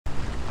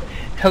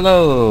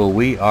Hello,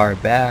 we are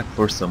back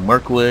for some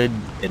Mirkwood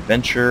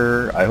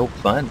adventure, I hope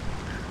fun.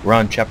 We're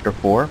on chapter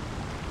 4.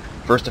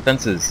 First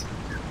offenses.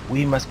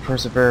 We must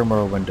persevere,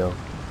 Morrowind.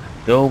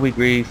 Though we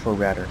grieve for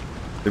Ratter,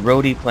 the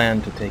road he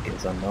planned to take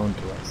is unknown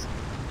to us.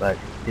 But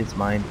his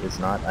mind is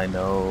not. I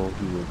know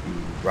he would be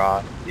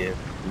wroth if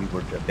we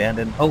were to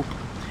abandon hope.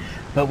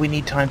 But we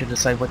need time to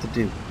decide what to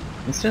do.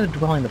 Instead of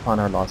dwelling upon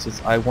our losses,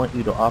 I want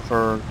you to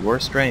offer your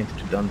strength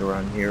to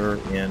Dunduran here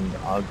in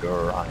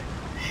Agurai.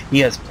 He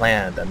has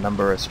planned a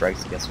number of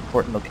strikes against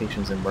important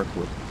locations in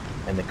Mirkwood,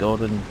 and the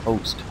Golden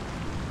Host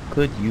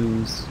could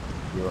use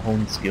your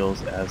own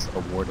skills as a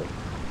warder.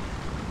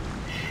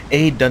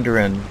 Aid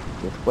Dunduran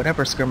with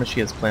whatever skirmish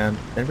he has planned,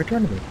 and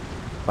return to me.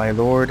 My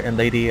lord and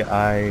lady,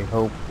 I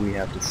hope we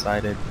have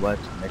decided what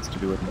next to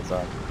do with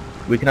Mazad.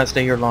 We cannot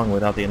stay here long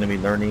without the enemy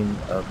learning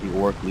of the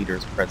Orc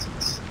leader's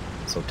presence.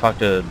 So talk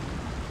to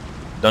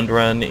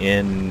Dunduran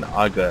in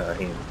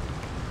Agahim.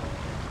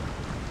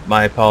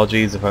 My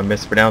apologies if I'm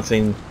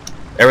mispronouncing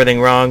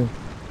everything wrong,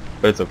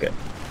 but it's okay.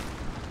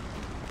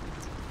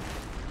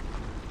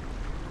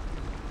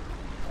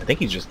 I think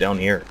he's just down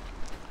here.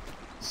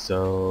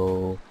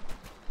 So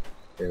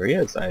there he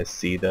is. I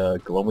see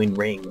the glowing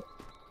ring.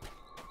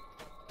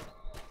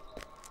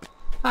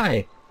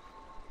 Hi.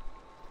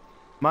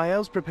 My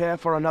elves prepare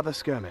for another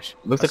skirmish.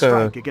 Looks like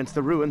strike against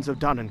the ruins of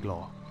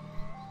Dunenglaw.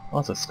 Oh,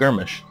 it's a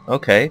skirmish.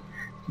 Okay.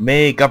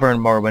 May govern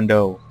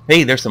Morrowind.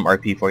 Hey, there's some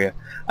RP for you.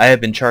 I have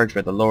been charged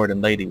by the Lord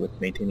and Lady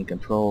with maintaining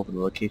control over the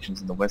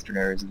locations in the western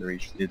areas of the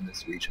region, in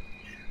this region.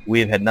 We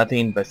have had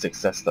nothing but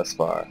success thus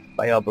far.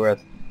 By Albereth,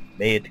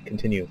 may it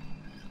continue.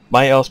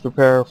 My elves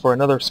prepare for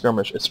another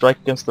skirmish, a strike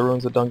against the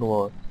ruins of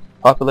Dungalore,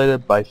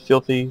 populated by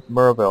filthy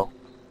Murraville.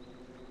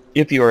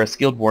 If you are a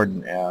skilled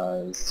warden,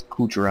 as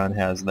Kucheran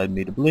has led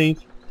me to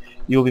believe,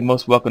 you will be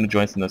most welcome to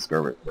join us in the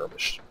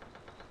skirmish.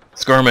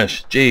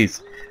 Skirmish,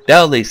 jeez.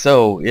 Doubtly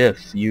so,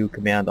 if you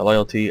command the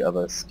loyalty of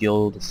a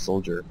skilled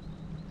soldier.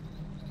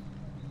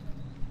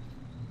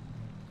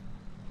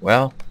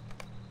 Well.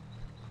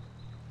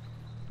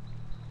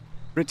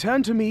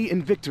 Return to me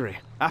in victory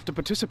after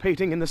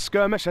participating in the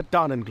skirmish at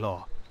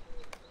Dunenglaw.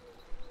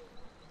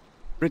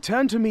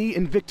 Return to me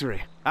in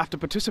victory after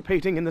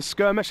participating in the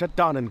skirmish at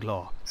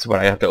Dunenglaw. So what,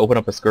 I have to open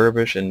up a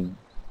skirmish and...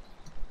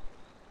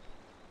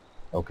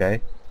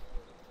 Okay.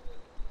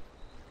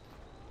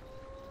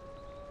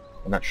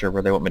 I'm not sure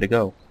where they want me to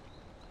go.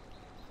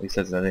 He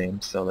says the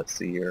name, so let's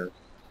see here.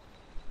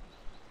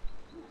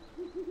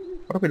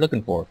 What are we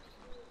looking for?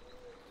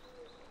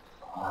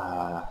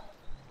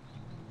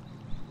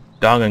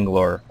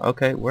 Dungalore.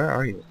 Okay, where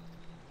are you?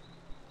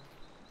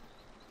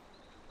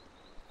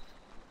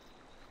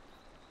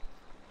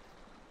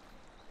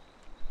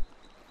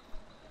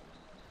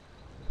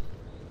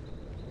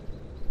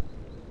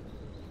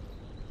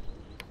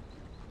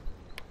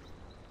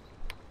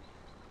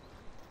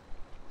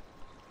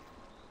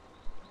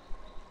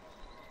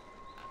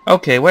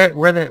 Okay, where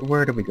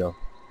do we go?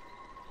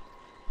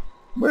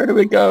 Where do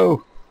we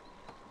go?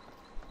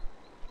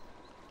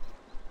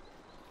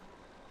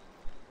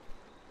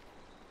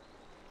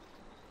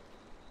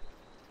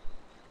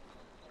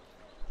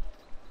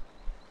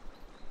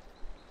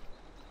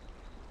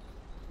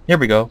 Here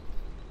we go.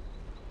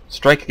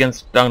 Strike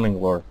against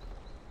Dungalore.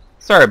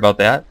 Sorry about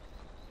that.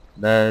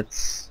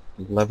 Let's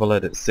level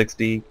it at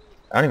 60.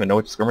 I don't even know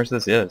which skirmish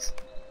this is.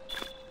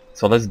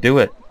 So let's do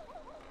it.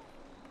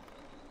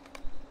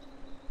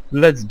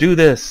 Let's do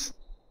this!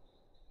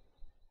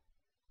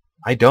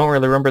 I don't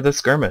really remember this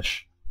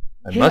skirmish.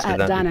 I must have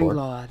done it before.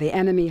 Here at Dunenglaw, the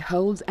enemy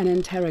holds and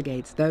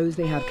interrogates those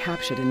they have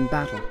captured in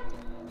battle.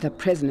 The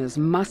prisoners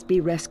must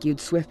be rescued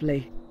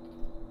swiftly.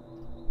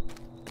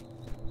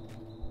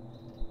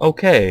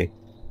 Okay.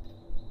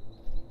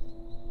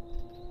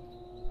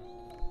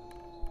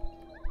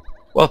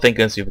 Well, thank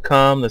goodness you've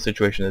come. The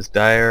situation is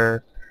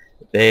dire.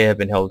 They have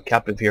been held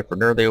captive here for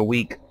nearly a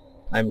week.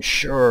 I'm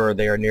sure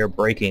they are near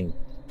breaking.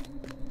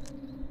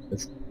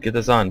 Let's get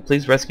this on.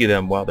 Please rescue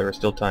them while there is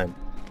still time.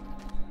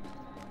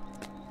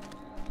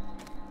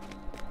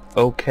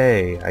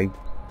 Okay, I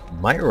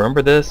might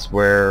remember this,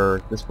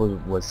 where this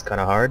was kind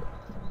of hard.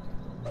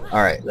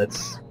 Alright,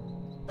 let's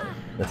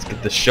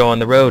get this show on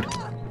the road.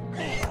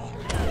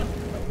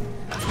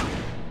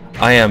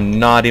 I am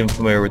not even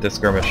familiar with this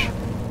skirmish.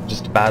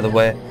 Just by the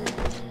way.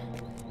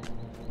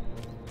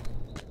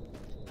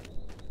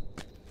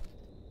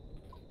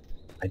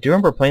 I do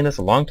remember playing this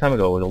a long time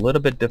ago. It was a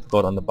little bit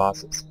difficult on the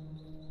bosses.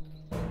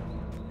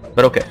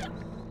 But okay.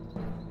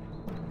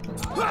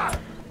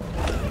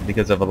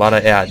 Because of a lot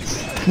of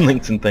ads,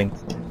 links and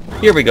things.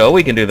 Here we go,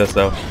 we can do this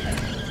though.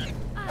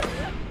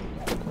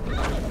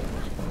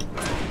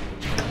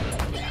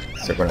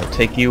 So we're gonna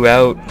take you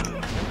out.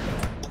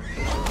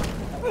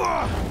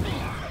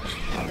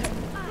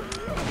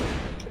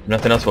 If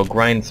nothing else, we'll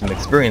grind some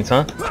experience,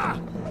 huh?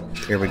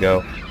 Here we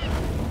go.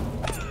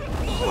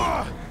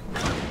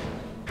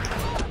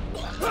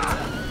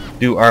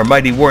 Do our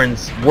mighty warden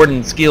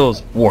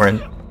skills,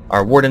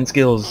 our warden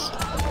skills.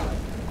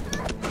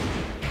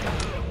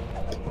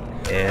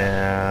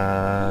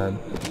 And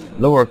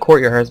lower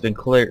courtyard has been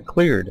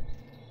cleared.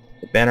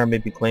 The banner may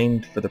be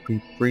claimed for the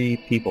free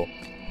people.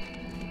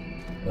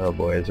 Oh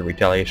boy, there's a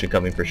retaliation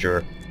coming for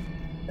sure.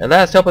 At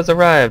last help has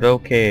arrived!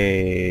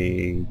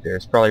 Okay,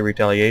 there's probably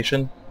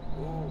retaliation.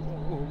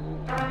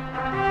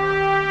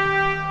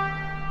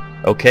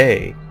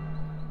 Okay.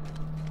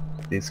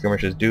 These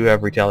skirmishers do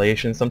have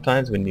retaliation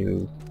sometimes when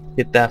you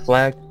hit that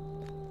flag.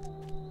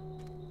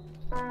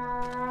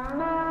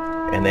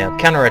 And they have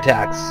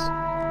counterattacks.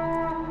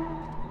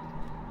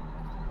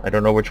 I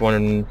don't know which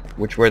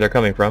way they're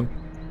coming from.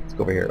 Let's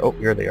go over here. Oh,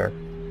 here they are.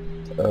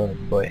 Oh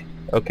boy.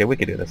 Okay, we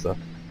can do this though.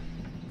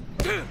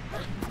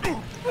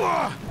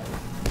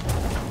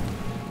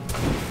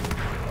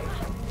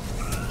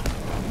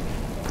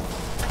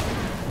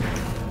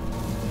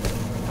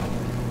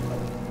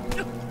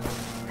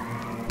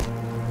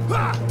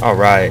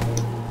 Alright,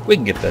 we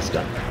can get this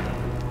done.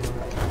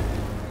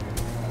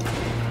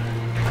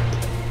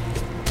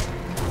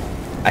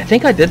 I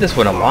think I did this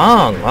one a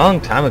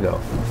long time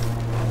ago.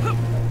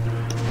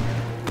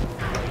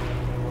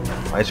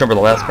 I just remember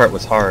the last part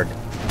was hard.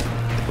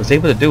 I was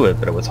able to do it,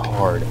 but it was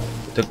hard.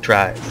 It took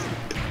tries.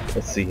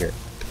 Let's see here.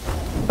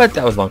 But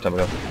that was a long time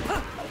ago.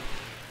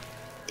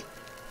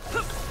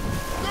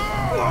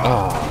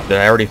 Oh, did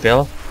I already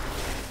fail?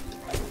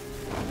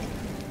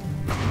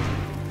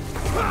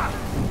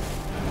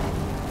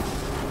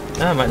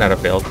 I might not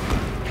have failed.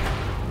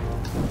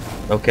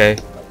 Okay.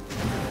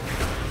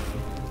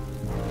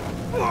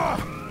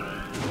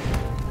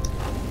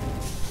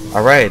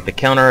 Alright, the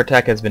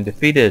counterattack has been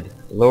defeated.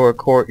 The lower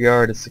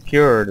courtyard is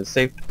secured. It's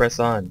safe to press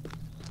on.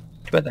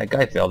 Too bad that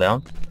guy fell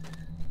down.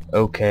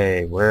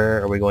 Okay,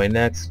 where are we going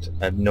next?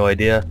 I have no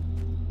idea.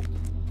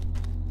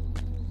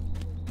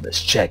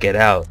 Let's check it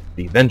out.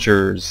 The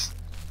adventures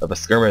of a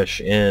skirmish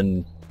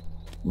in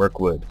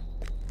Mirkwood.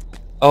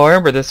 Oh, I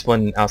remember this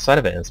one outside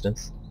of an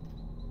instance.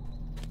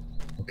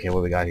 Okay,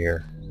 what we got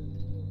here?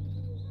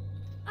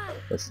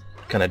 Let's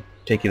kind of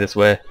take you this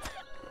way.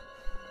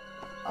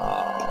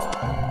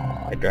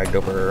 I dragged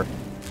over a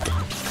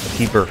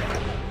keeper.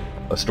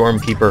 A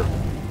stormkeeper.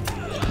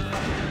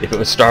 If it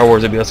was Star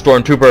Wars, it'd be a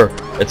stormtrooper.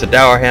 It's a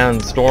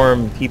Dowerhand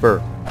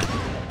stormkeeper.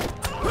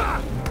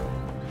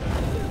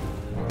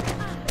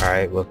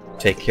 Alright, we'll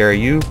take care of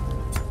you.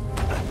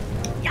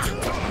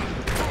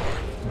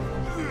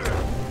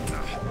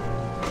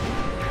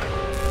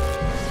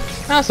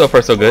 Ah, so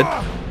far so good.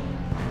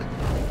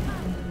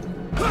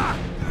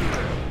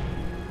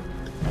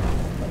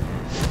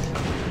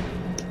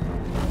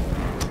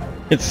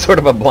 It's sort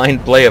of a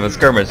blind play of a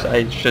skirmish.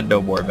 I should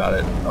know more about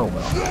it. Oh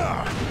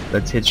well.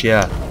 Let's hit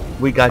ya.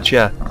 We got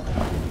ya.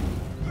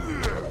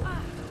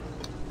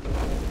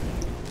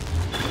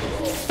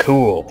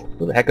 Cool.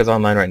 Who the heck is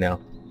online right now?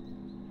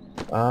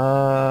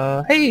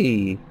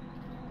 Hey!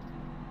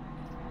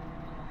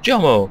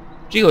 Jomo!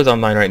 Gio's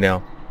online right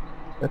now.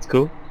 That's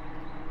cool.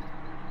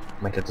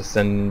 Might have to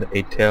send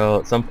a tail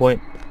at some point.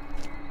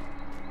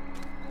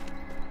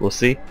 We'll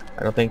see.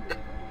 I don't think...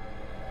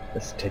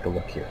 Let's take a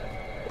look here.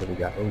 What do we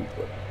got? Oh,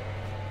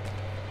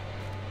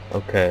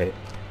 okay.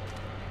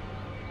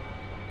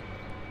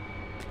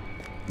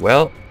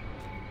 Well,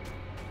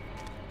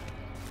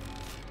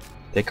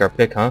 take our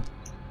pick, huh?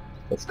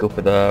 Let's go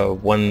for the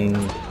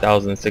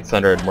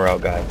 1,600 morale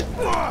guy.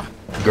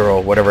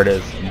 Girl, whatever it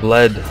is.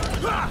 Blood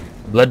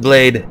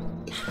blade.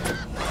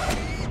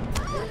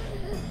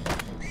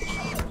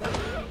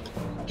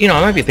 You know,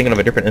 I might be thinking of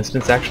a different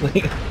instance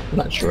actually. I'm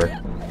not sure.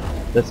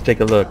 Let's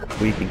take a look.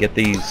 We can get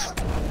these.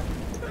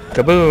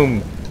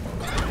 Kaboom!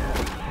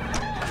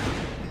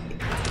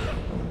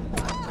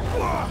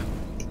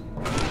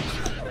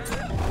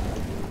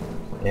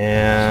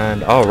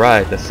 And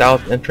alright, the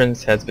south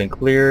entrance has been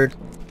cleared.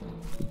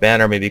 The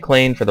banner may be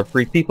claimed for the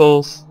free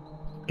peoples.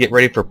 Get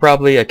ready for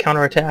probably a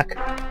counterattack.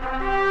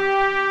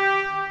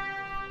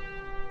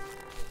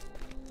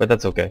 But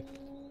that's okay.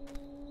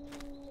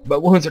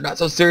 But wounds are not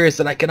so serious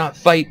that I cannot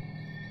fight.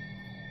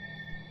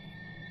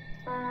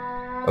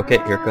 Okay,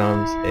 here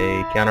comes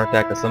a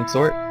counterattack of some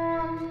sort.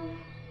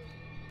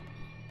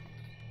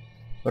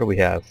 What do we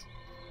have?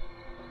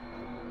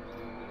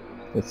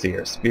 Let's see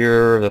here.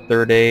 Spear of the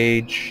Third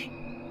Age.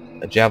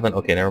 A javelin.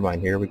 Okay, never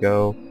mind. Here we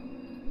go.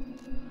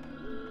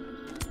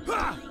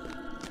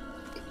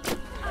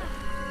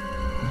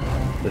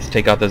 Let's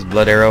take out this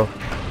blood arrow.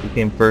 He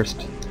came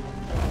first.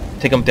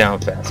 Take him down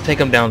fast. Take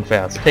him down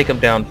fast. Take him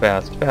down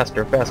fast.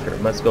 Faster, faster.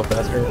 Let's go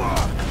faster.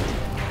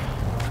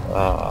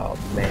 Oh,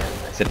 man.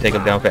 I said take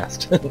him down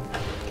fast.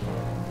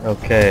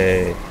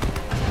 Okay.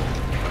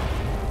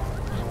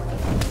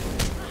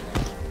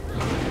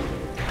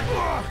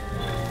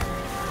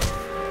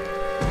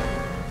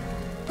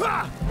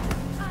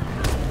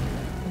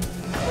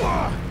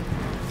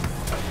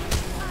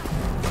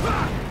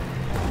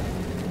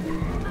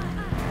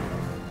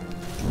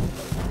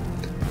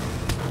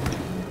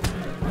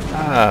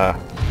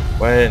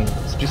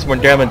 Let's do some more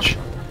damage.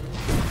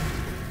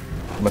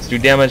 Must do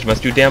damage,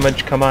 must do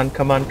damage. Come on,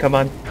 come on, come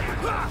on.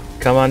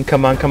 Come on,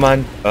 come on, come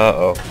on.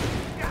 Uh-oh.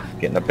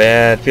 Getting a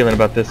bad feeling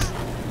about this.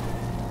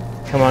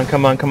 Come on,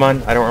 come on, come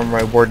on. I don't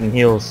remember my warden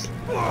heals.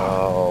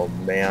 Oh,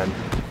 man.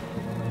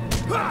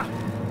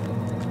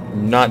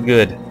 Not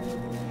good.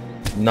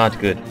 Not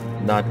good.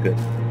 Not good.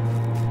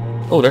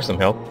 Oh, there's some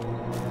help.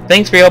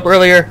 Thanks for your help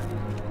earlier!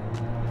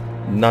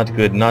 Not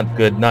good, not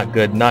good, not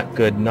good, not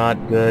good,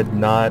 not good,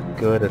 not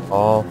good at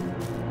all.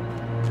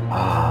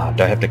 Ah,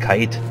 do I have to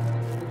kite?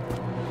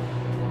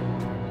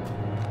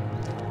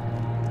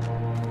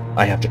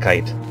 I have to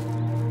kite.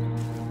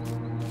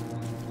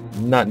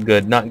 Not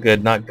good, not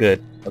good, not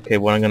good. Okay,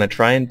 what I'm gonna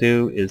try and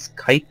do is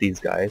kite these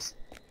guys.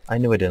 I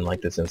knew I didn't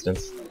like this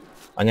instance.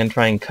 I'm gonna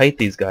try and kite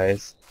these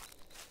guys.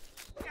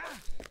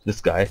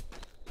 This guy.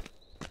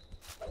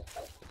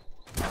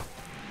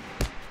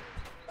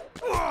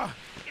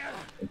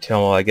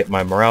 Until I get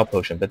my morale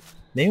potion, but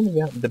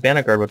maybe the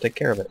banner guard will take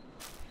care of it.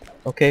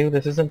 Okay,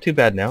 this isn't too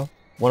bad now.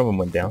 One of them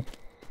went down.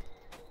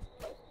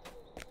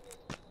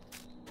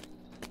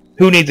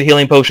 Who needs a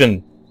healing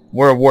potion?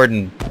 We're a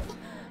warden.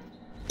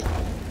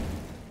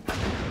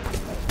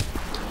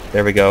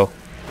 There we go.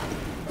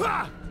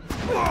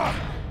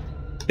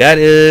 That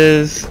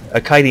is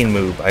a kiting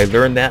move. I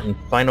learned that in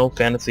Final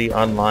Fantasy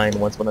Online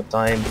once upon a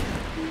time.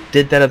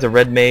 Did that as a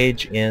red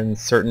mage in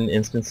certain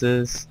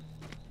instances.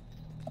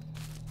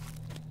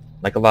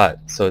 Like a lot.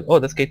 So, oh,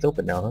 this gate's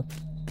open now, huh?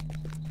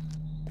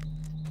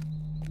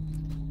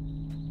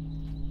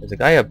 There's a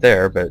guy up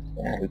there, but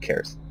who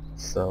cares?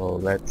 So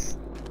let's...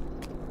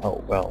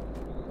 Oh, well.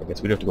 I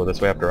guess we do have to go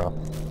this way after all.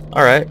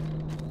 Alright.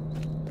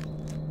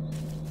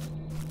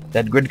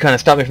 That grid kind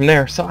of stopped me from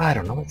there, so I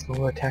don't know. Let's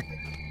go attack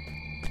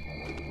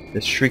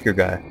this Shrieker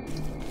guy.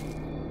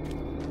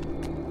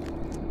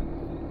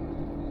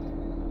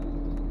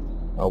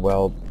 Oh,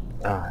 well.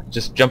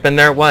 Just jump in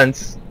there at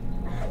once.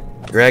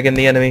 Dragging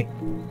the enemy.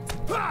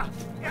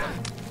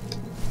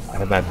 I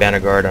have my banner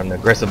guard on an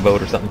aggressive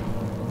mode or something.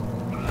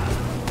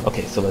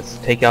 Okay, so let's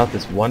take out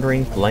this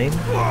Wandering Flame.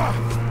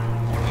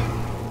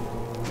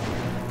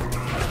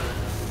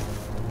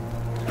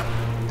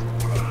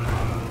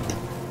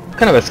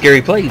 Kind of a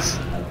scary place.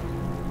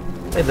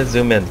 Hey, let's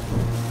zoom in.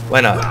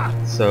 Why not?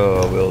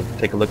 So we'll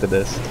take a look at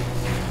this.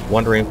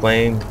 Wandering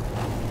Flame.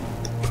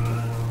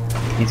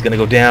 He's gonna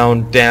go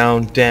down,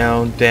 down,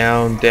 down,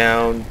 down,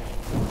 down,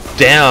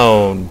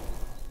 down.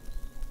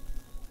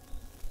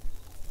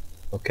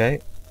 Okay.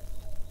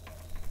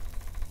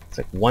 It's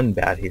like one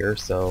bat here,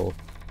 so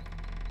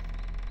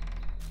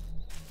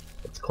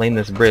let's claim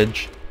this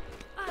bridge.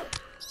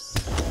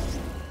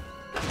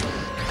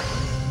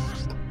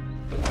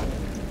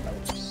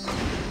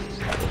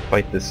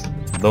 Fight this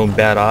lone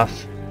bat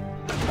off.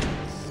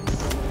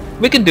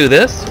 We can do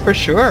this, for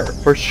sure,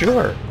 for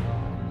sure.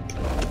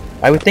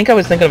 I would think I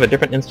was thinking of a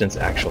different instance,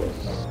 actually.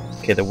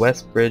 Okay, the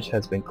west bridge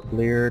has been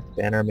cleared.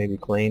 Banner may be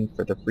claimed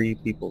for the free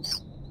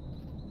peoples.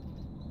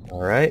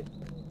 Alright.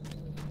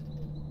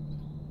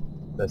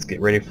 Let's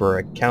get ready for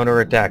a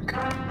counter-attack.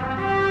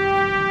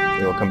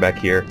 We will come back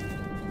here.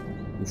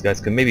 These guys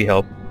can maybe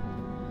help.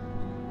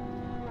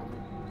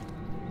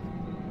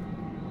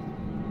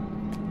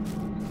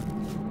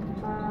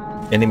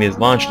 Enemy has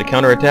launched a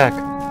counter-attack.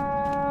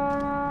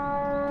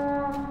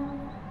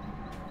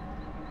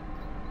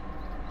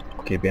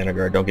 Okay, banner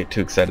guard, don't get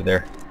too excited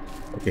there.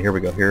 Okay, here we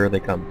go. Here they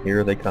come.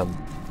 Here they come.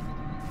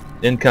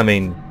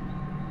 Incoming.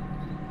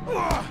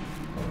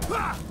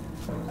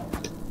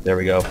 There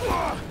we go.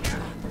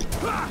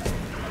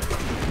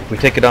 If we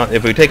take it on,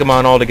 if we take them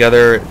on all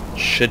together, it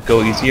should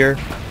go easier.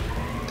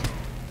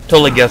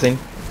 Totally guessing.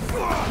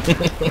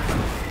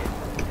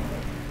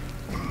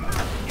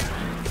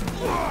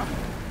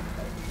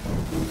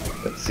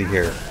 Let's see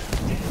here.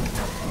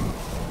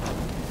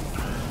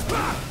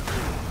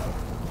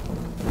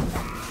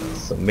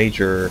 Some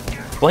major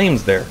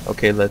flames there.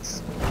 Okay,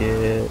 let's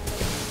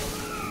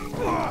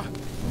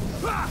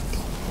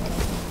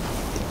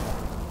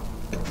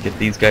get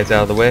these guys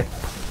out of the way.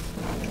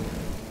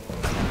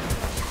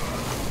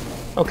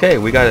 Okay,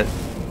 we got it.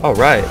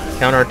 Alright,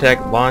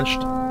 counterattack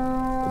launched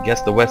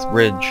against the west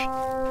bridge.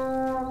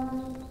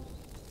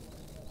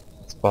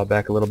 Let's fall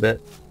back a little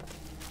bit.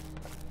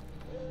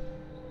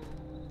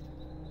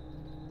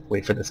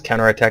 Wait for this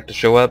counterattack to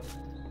show up.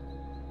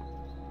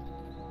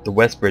 The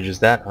west bridge, is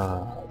that?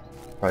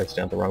 Probably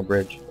stay on the wrong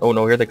bridge. Oh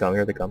no, here they come,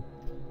 here they come.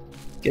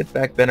 Get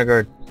back,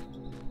 Benegard.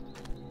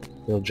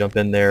 He'll jump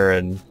in there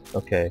and...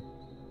 okay.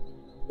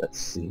 Let's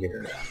see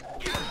here.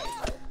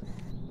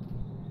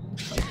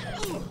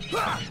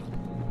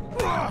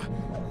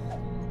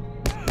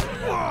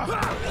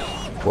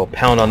 We'll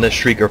pound on this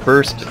Shrieker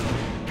first.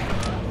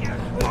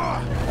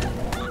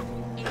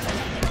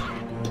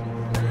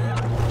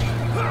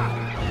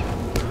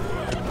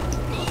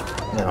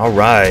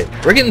 Alright,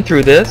 we're getting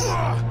through this.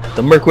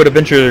 The Mirkwood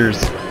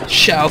adventures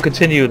shall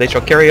continue. They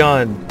shall carry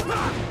on.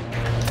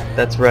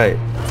 That's right.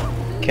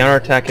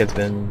 Counterattack has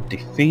been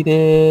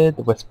defeated.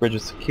 The west bridge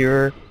is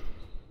secure.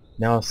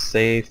 Now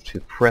safe to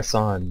press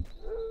on.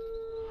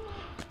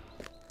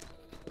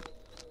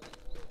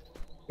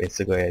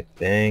 Basically, I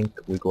think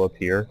we go up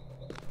here.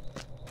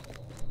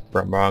 If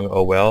I'm wrong,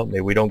 oh well.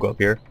 Maybe we don't go up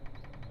here.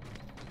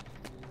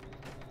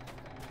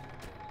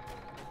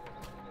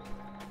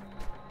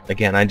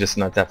 Again, I'm just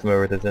not that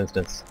familiar with this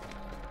instance.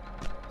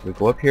 Do we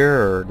go up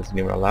here, or does it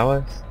even allow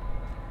us?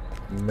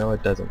 No,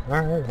 it doesn't.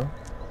 Alright, well.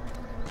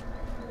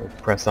 We'll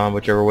press on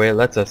whichever way it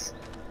lets us.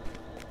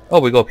 Oh,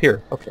 we go up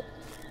here. Okay.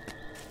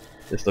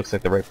 This looks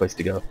like the right place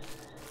to go.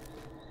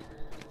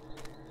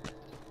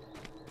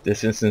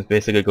 This instance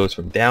basically goes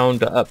from down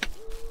to up.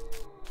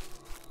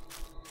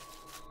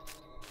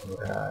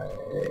 Right.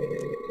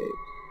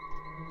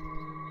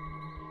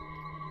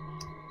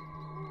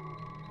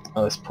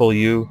 Oh, let's pull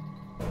you.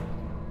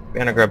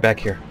 Banner, grab back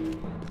here.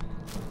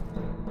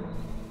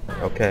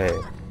 Okay.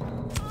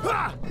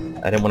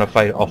 I didn't want to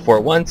fight all four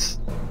at once,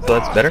 so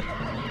that's better.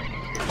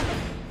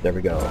 There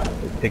we go.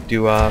 We picked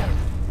you up.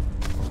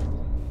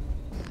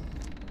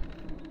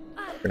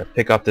 We're gonna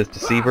pick off this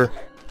deceiver.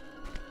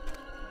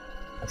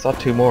 I saw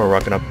two more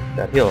rocking up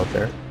that hill up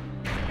there.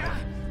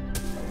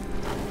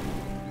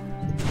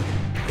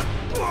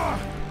 I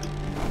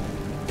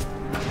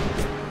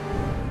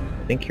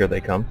think here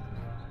they come.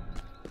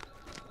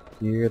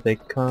 Here they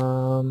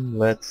come.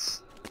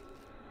 Let's...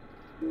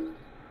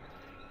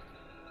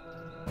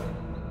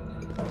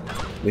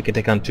 We can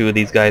take on two of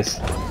these guys.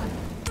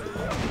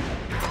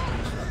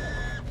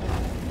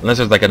 Unless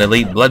there's like an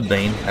elite blood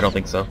vein. I don't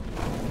think so.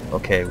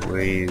 Okay,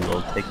 we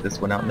will take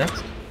this one out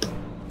next.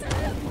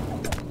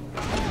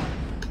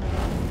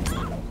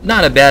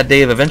 Not a bad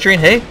day of adventuring,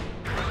 hey?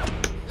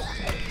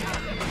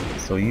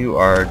 So you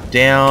are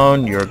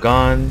down, you're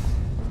gone.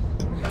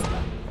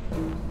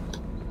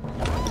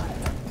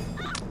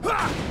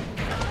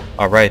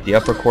 Alright, the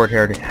upper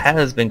courtyard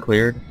has been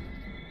cleared.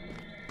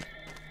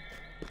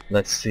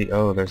 Let's see.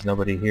 Oh, there's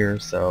nobody here,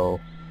 so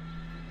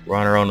we're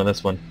on our own on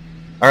this one.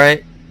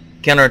 Alright,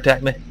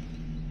 counterattack me.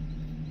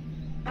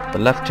 The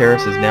left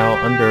terrace is now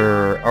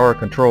under our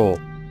control.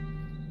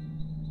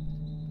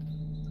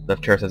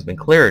 Left terrace has been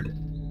cleared.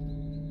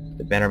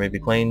 The banner may be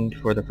claimed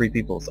for the free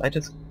peoples. I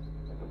just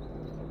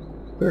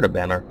cleared a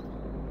banner.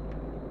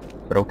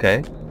 But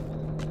okay.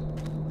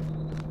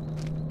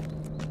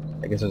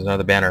 I guess there's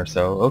another banner,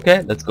 so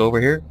okay, let's go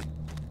over here.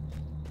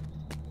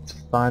 Let's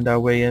find our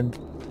way in.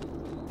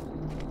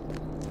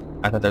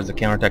 I thought there was a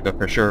counterattack up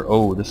for sure.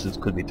 Oh,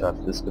 could be tough.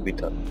 This could be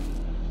tough.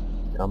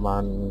 Come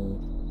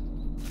on.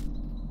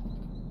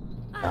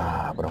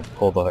 Ah, but I'll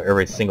pull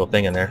every single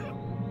thing in there.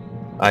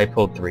 I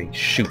pulled 3.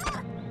 Shoot.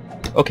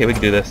 Okay, we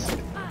can do this.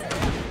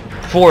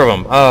 4 of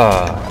them.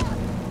 Ah.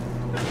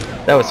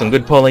 That was some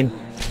good pulling.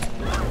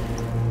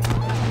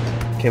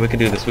 Okay, we can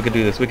do this. We can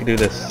do this. We can do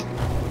this.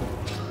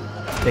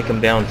 Take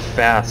him down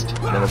fast,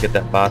 and then we'll get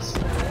that boss.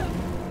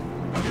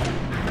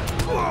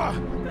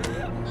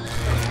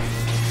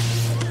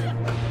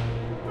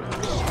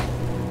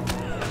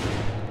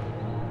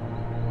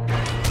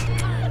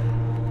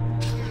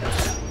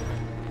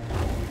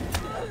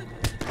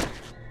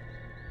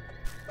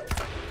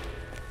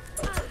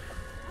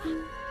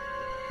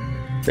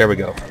 There we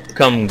go.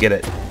 Come get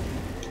it.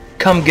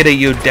 Come get it,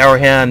 you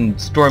Dourhan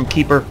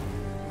Stormkeeper.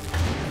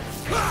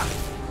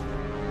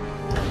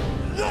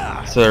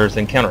 So there's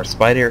encounter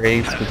spider,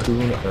 apes,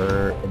 cocoon,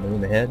 or a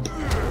moon ahead.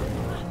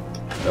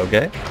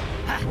 Okay.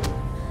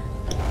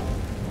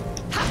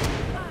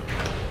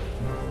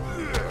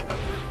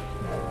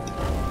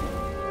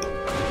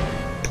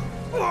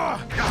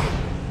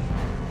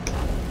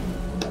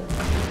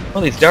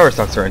 Well, these dower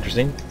stalks are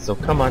interesting, so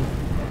come on.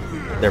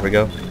 There we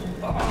go.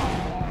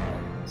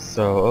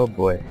 So, oh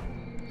boy.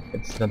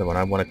 It's another one.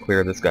 I want to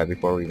clear this guy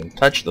before we even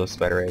touch those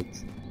spider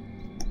eggs.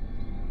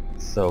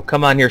 So,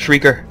 come on here,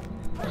 Shrieker.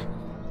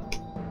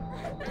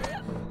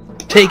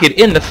 Take it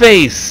in the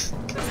face!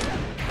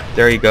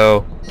 There you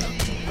go.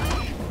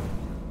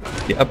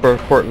 The upper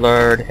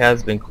courtyard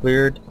has been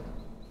cleared.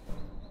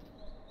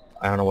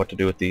 I don't know what to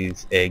do with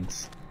these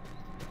eggs.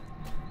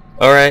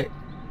 Alright.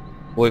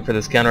 Wait for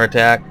this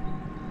counterattack.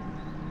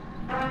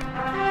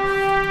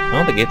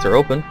 Oh, the gates are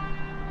open.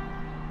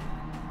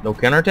 No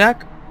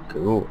counterattack?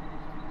 Cool.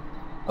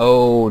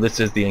 Oh, this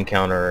is the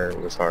encounter. It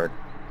was hard.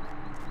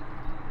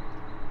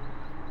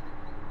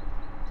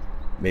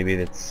 Maybe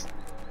it's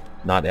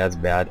not as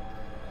bad.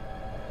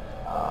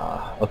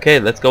 Okay,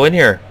 let's go in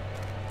here.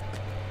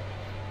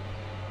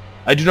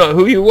 I do not know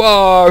who you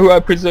are, who I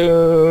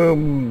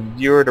presume.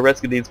 You're to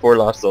rescue these 4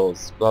 lost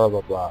souls. Blah,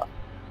 blah, blah.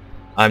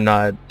 I'm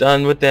not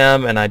done with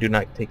them, and I do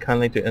not take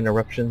kindly to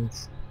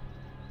interruptions.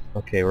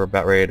 Okay, we're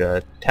about ready to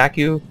attack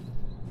you.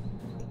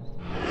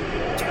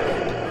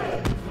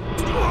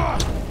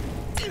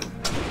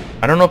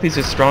 I don't know if he's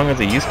as strong as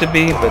he used to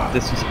be, but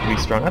this used to be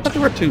strong. I thought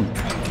there were 2.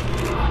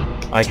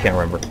 I can't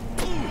remember.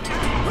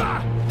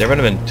 There would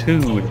have been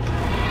 2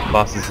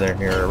 bosses in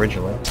here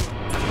originally.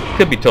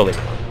 Could be totally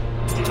wrong.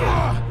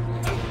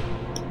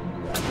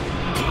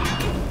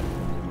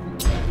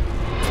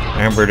 I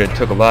remembered it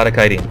took a lot of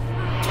kiting.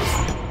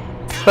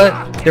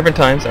 But, different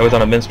times, I was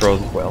on a minstrel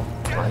as well.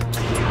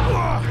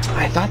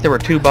 I thought there were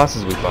 2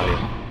 bosses we fought in.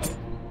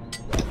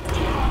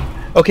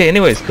 Okay,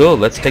 anyways, cool.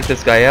 Let's take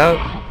this guy out.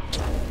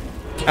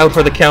 Out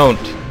for the count.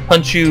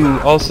 Punch you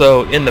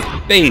also in the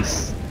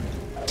face.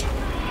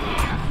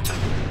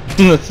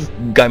 This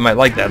guy might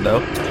like that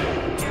though.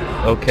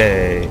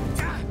 Okay.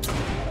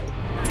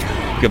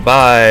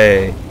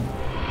 Goodbye.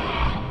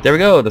 There we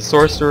go. The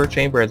sorcerer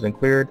chamber has been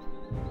cleared.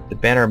 The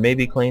banner may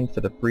be claimed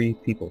for the free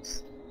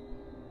peoples.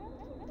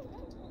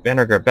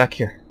 Banner guard, back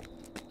here.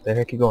 Where the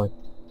heck are you going?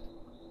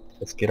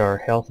 Let's get our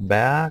health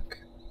back.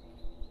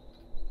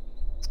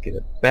 Let's get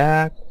it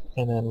back.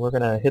 And then we're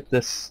gonna hit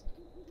this.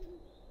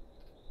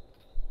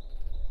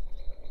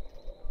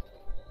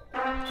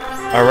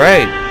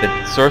 Alright,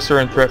 the sorcerer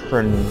and threat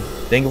from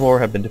Dangalore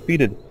have been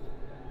defeated.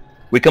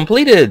 We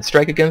completed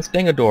Strike Against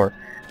Dangador.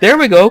 There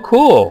we go,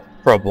 cool.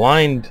 For a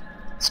blind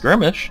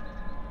skirmish.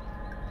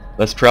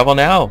 Let's travel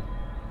now.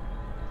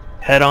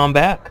 Head on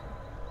back.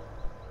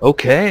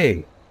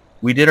 Okay,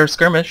 we did our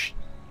skirmish.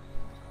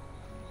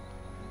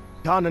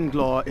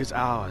 Danganglor is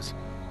ours,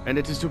 and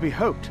it is to be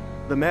hoped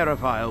the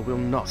Merivale will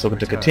not So to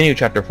return. continue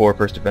Chapter 4,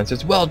 First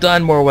Defenses. Well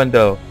done,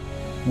 Morrowind.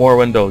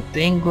 Morrowind.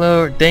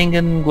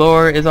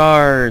 Danganglor is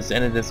ours,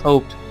 and it is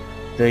hoped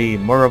the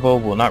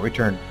Morrowind will not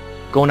return.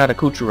 Go now to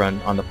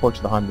Kuchuran on the porch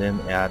of the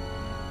Handim at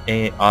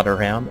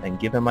Otterham and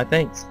give him my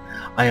thanks.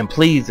 I am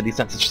pleased that he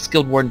sent such a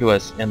skilled warden to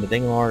us, and the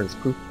Danganglor is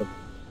proof of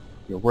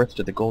your worth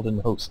to the Golden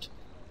Host.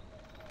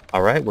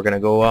 Alright, we're gonna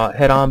go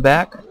head on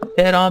back.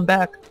 Head on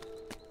back.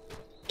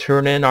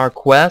 Turn in our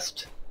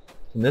quest,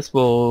 and this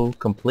will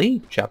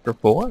complete Chapter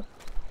 4.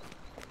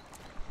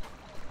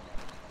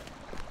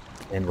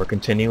 And we're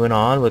continuing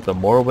on with the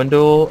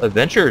Morrowind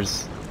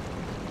adventures.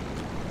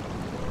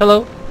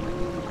 Hello.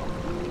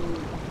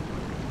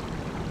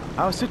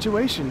 Our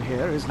situation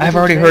here is I have little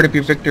already heard of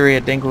your changed. victory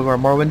at Dangalore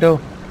Morrowind.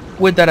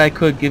 Would that I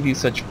could give you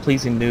such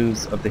pleasing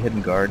news of the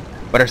Hidden Guard,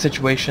 but our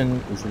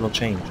situation is little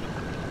changed.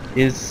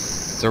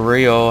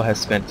 Surreal has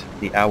spent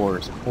the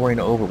hours poring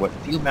over what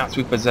few maps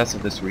we possess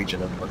of this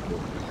region of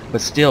Mirkwood,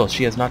 but still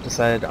she has not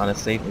decided on a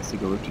safe and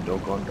secret route to Dol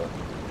Guldur.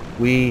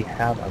 We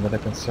have another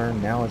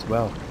concern now as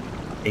well.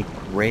 A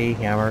Grey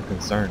Hammer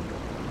concern.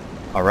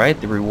 Alright,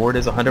 the reward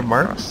is 100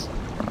 marks.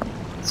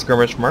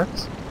 Skirmish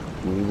marks.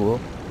 We will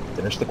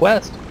finish the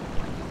quest.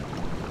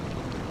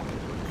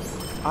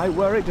 I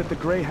worried that the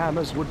Grey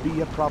Hammers would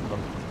be a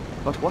problem,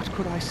 but what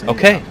could I say?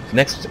 Okay, about it?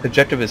 next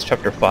objective is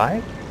Chapter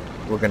 5.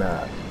 We're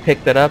gonna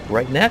pick that up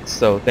right next,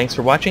 so thanks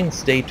for watching.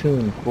 Stay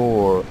tuned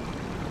for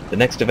the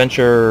next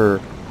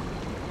adventure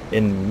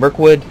in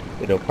Mirkwood.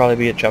 It'll probably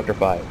be at Chapter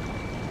 5.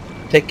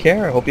 Take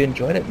care, I hope you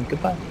enjoyed it, and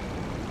goodbye.